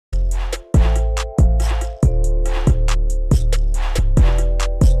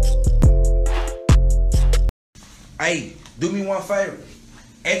Hey, do me one favor.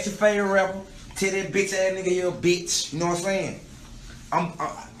 Ask your favorite rapper. Tell that bitch ass nigga you're a bitch. You know what I'm saying? I'm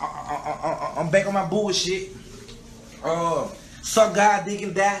back on my bullshit. Suck God dick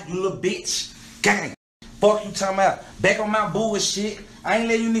and die, you little bitch. Gang. Fuck you talking about. Back on my bullshit. I ain't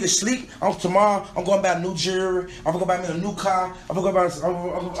letting you niggas sleep. Tomorrow, I'm going to buy new jewelry. I'm going to buy me a new car. I'm going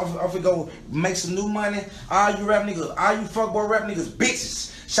to go make some new money. All you rap niggas, all you fuckboy rap niggas,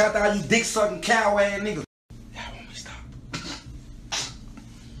 bitches. Shout out all you dick sucking cow ass niggas. Y'all want me to stop?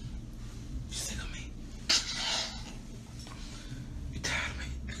 You sick of me? You tired of me?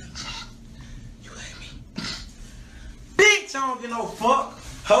 You hate me? Bitch, I don't get no fuck.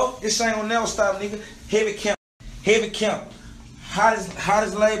 Ho, this ain't gonna never stop, nigga. Heavy camp. Heavy camp.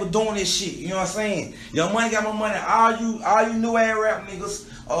 Hottest label doing this shit. You know what I'm saying? Your money got my money. All you new ass rap niggas.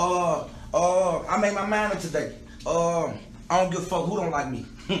 I made my mind up today. I don't give a fuck who don't like me.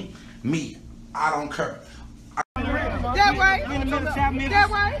 Me. I don't care. That way. That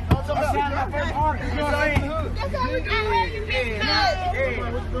way. That's how we got you, bitch.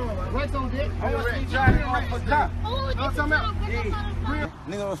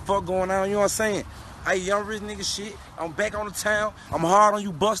 Nigga, what the fuck going on? You know what I'm saying? Hey, young rich nigga shit. I'm back on the town. I'm hard on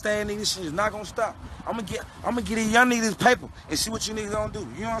you bust ass niggas. Shit is not gonna stop. I'm gonna get these young niggas this paper and see what you niggas gonna do.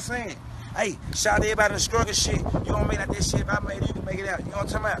 You know what I'm saying? Hey, shout out to everybody in the struggle shit. You gonna make out that shit. If I made it, you can make it out. You know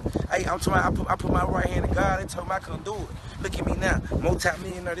what I'm talking about? Hey, I'm talking about I put my right hand to God. They told me I couldn't do it. Look at me now.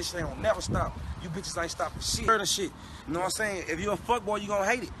 Multi-millionaire, this shit ain't gonna never stop. You bitches ain't stopping shit. And shit. You know what I'm saying? If you a fuckboy, you gonna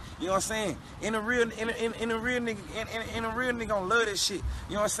hate it. You know what I'm saying? In a real nigga gonna love this shit.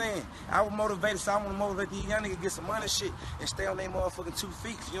 You know what I'm saying? I was motivated, so I wanna motivate these young niggas get some money shit and stay on their motherfucking 2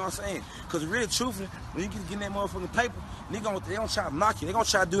 feet. You know what I'm saying? Cause really truthfully, when you get that motherfucking paper, they gonna try to knock you. They gonna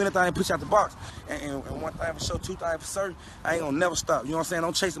try to do anything and put you out the box. And one thing for sure, two things for certain, I ain't gonna never stop. You know what I'm saying?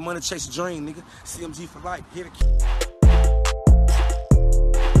 Don't chase the money, chase the dream, nigga. CMG for life. Hit it.